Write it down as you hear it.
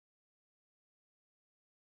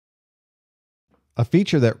A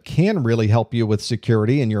feature that can really help you with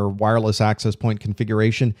security in your wireless access point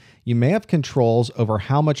configuration, you may have controls over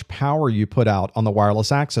how much power you put out on the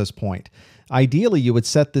wireless access point. Ideally, you would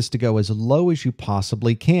set this to go as low as you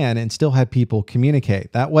possibly can and still have people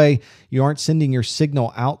communicate. That way, you aren't sending your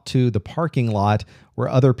signal out to the parking lot where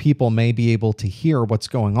other people may be able to hear what's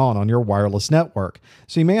going on your wireless network.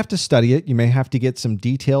 So you may have to study it. You may have to get some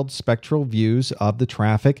detailed spectral views of the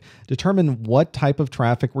traffic, determine what type of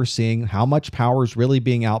traffic we're seeing, how much power is really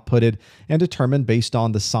being outputted, and determine based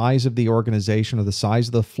on the size of the organization or the size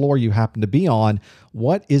of the floor you happen to be on,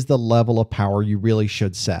 what is the level of power you really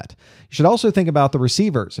should set. You should also think about the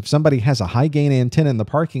receivers. If somebody has a high gain antenna in the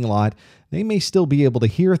parking lot, they may still be able to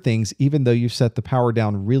hear things even though you've set the power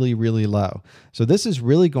down really, really low. So this is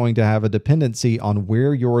really going to have a dependency on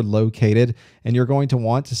where you're located, and you're going to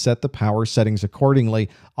want to set the power settings accordingly.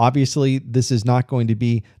 Obviously, this is not going to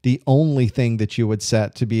be the only thing that you would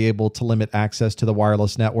set to be able to limit access to the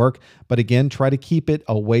wireless network. But again, try to keep it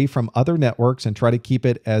away from other networks and try to keep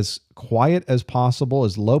it as quiet as possible,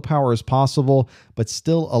 as low power as possible, but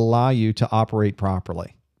still allow you to operate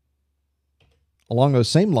properly. Along those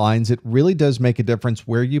same lines, it really does make a difference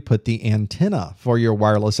where you put the antenna for your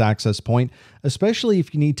wireless access point, especially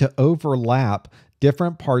if you need to overlap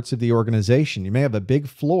different parts of the organization. You may have a big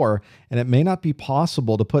floor, and it may not be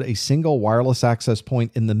possible to put a single wireless access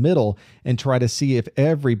point in the middle and try to see if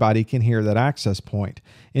everybody can hear that access point.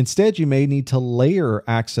 Instead, you may need to layer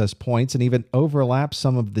access points and even overlap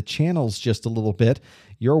some of the channels just a little bit.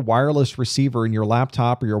 Your wireless receiver in your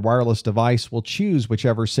laptop or your wireless device will choose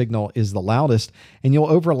whichever signal is the loudest, and you'll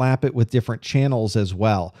overlap it with different channels as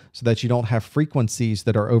well, so that you don't have frequencies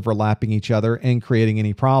that are overlapping each other and creating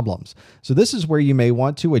any problems. So this is where you may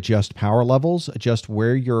want to adjust power levels, adjust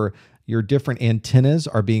where your different antennas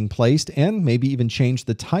are being placed, and maybe even change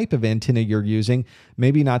the type of antenna you're using.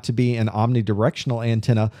 Maybe not to be an omnidirectional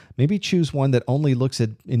antenna. Maybe choose one that only looks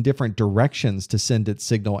in different directions to send its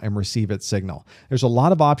signal and receive its signal. There's a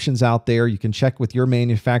lot of options out there. You can check with your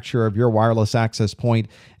manufacturer of your wireless access point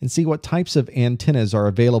and see what types of antennas are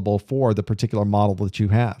available for the particular model that you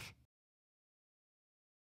have.